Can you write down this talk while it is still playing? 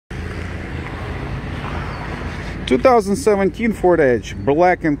2017 Ford Edge,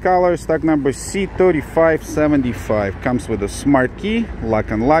 black in color, stock number C3575. Comes with a smart key,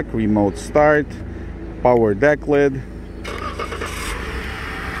 lock and lock, remote start, power deck lid.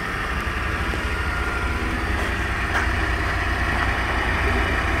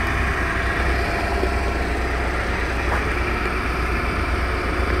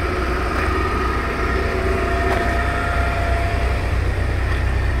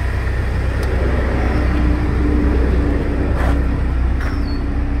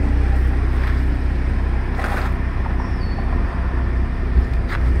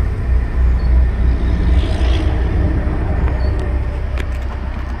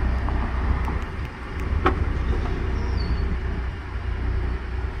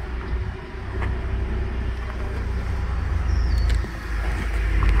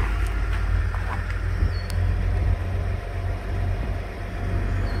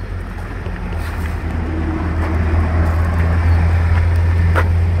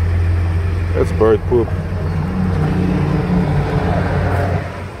 That's bird poop.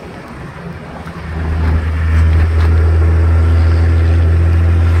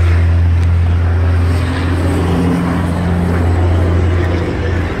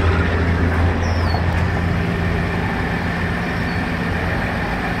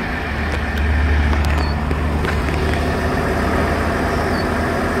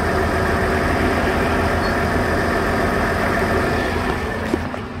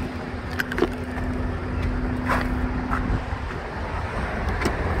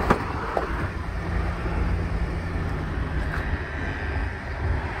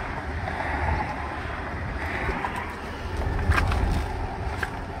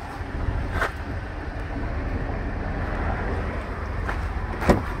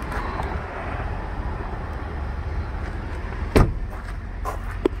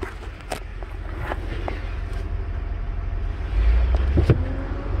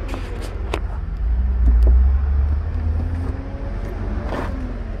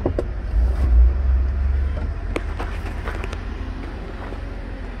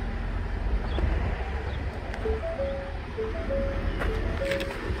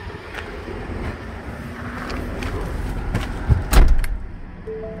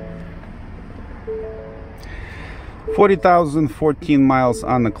 $40,014 miles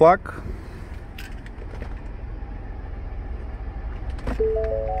on the clock.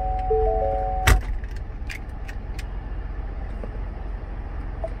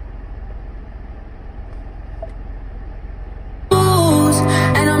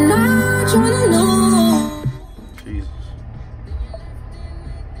 And I'm not trying to lose. Jesus.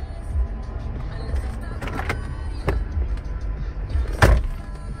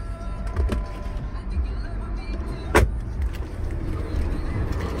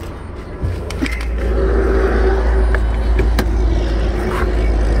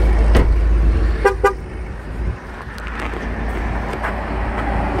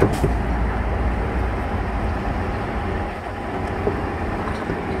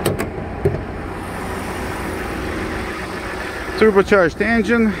 Turbocharged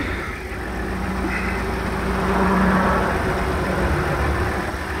engine.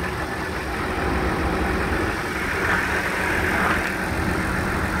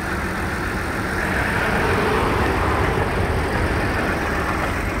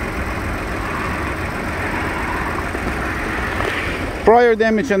 Prior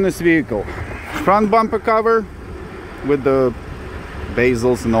damage on this vehicle: front bumper cover with the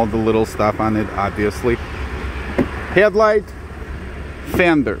bezels and all the little stuff on it, obviously. Headlight,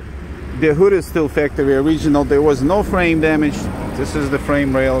 fender. The hood is still factory original. There was no frame damage. This is the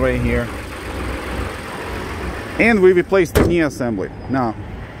frame rail right here. And we replaced the knee assembly. Now,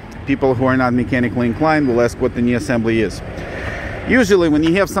 people who are not mechanically inclined will ask what the knee assembly is. Usually when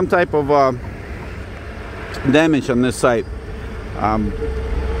you have some type of damage on this side,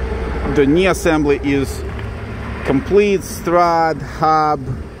 the knee assembly is complete strut, hub,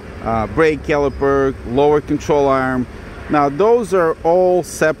 brake caliper, lower control arm. Now those are all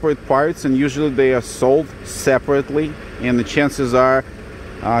separate parts, and usually they are sold separately, and the chances are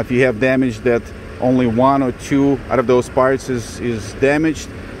if you have damage that only one or two out of those parts is damaged.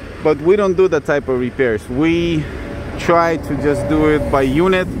 But we don't do that type of repairs. We try to just do it by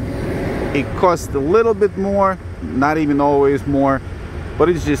unit. It costs a little bit more, not even always more, but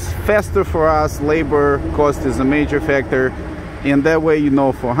it's just faster for us. Labor cost is a major factor, and that way you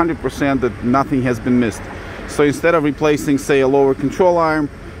know for 100% that nothing has been missed. So instead of replacing, say, a lower control arm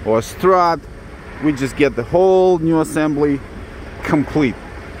or a strut, we just get the whole new assembly complete.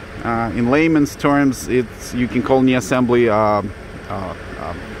 In layman's terms, you can call knee assembly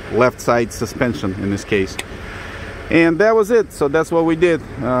left side suspension in this case. And that was it. So that's what we did.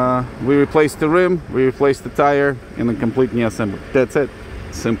 We replaced the rim, we replaced the tire, and a complete knee assembly. That's it.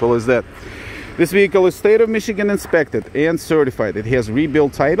 Simple as that. This vehicle is state of Michigan inspected and certified. It has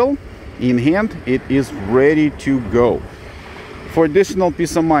rebuild title in hand. It is ready to go. For additional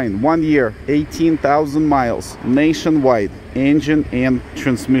peace of mind, 1 year, 18,000 miles, nationwide engine and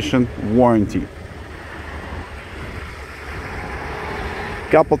transmission warranty.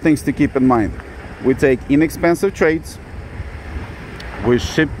 Couple things to keep in mind. We take inexpensive trades. We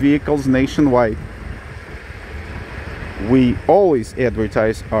ship vehicles nationwide. We always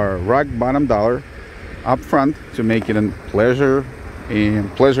advertise our rock bottom dollar up front to make it a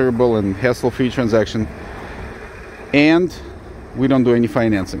pleasurable and hassle-free transaction. And we don't do any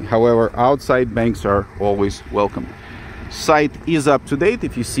financing. However, outside banks are always welcome. Site is up to date.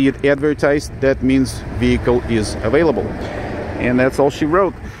 If you see it advertised, that means vehicle is available. And that's all she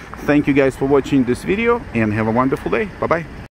wrote. Thank you guys for watching this video and have a wonderful day. Bye-bye.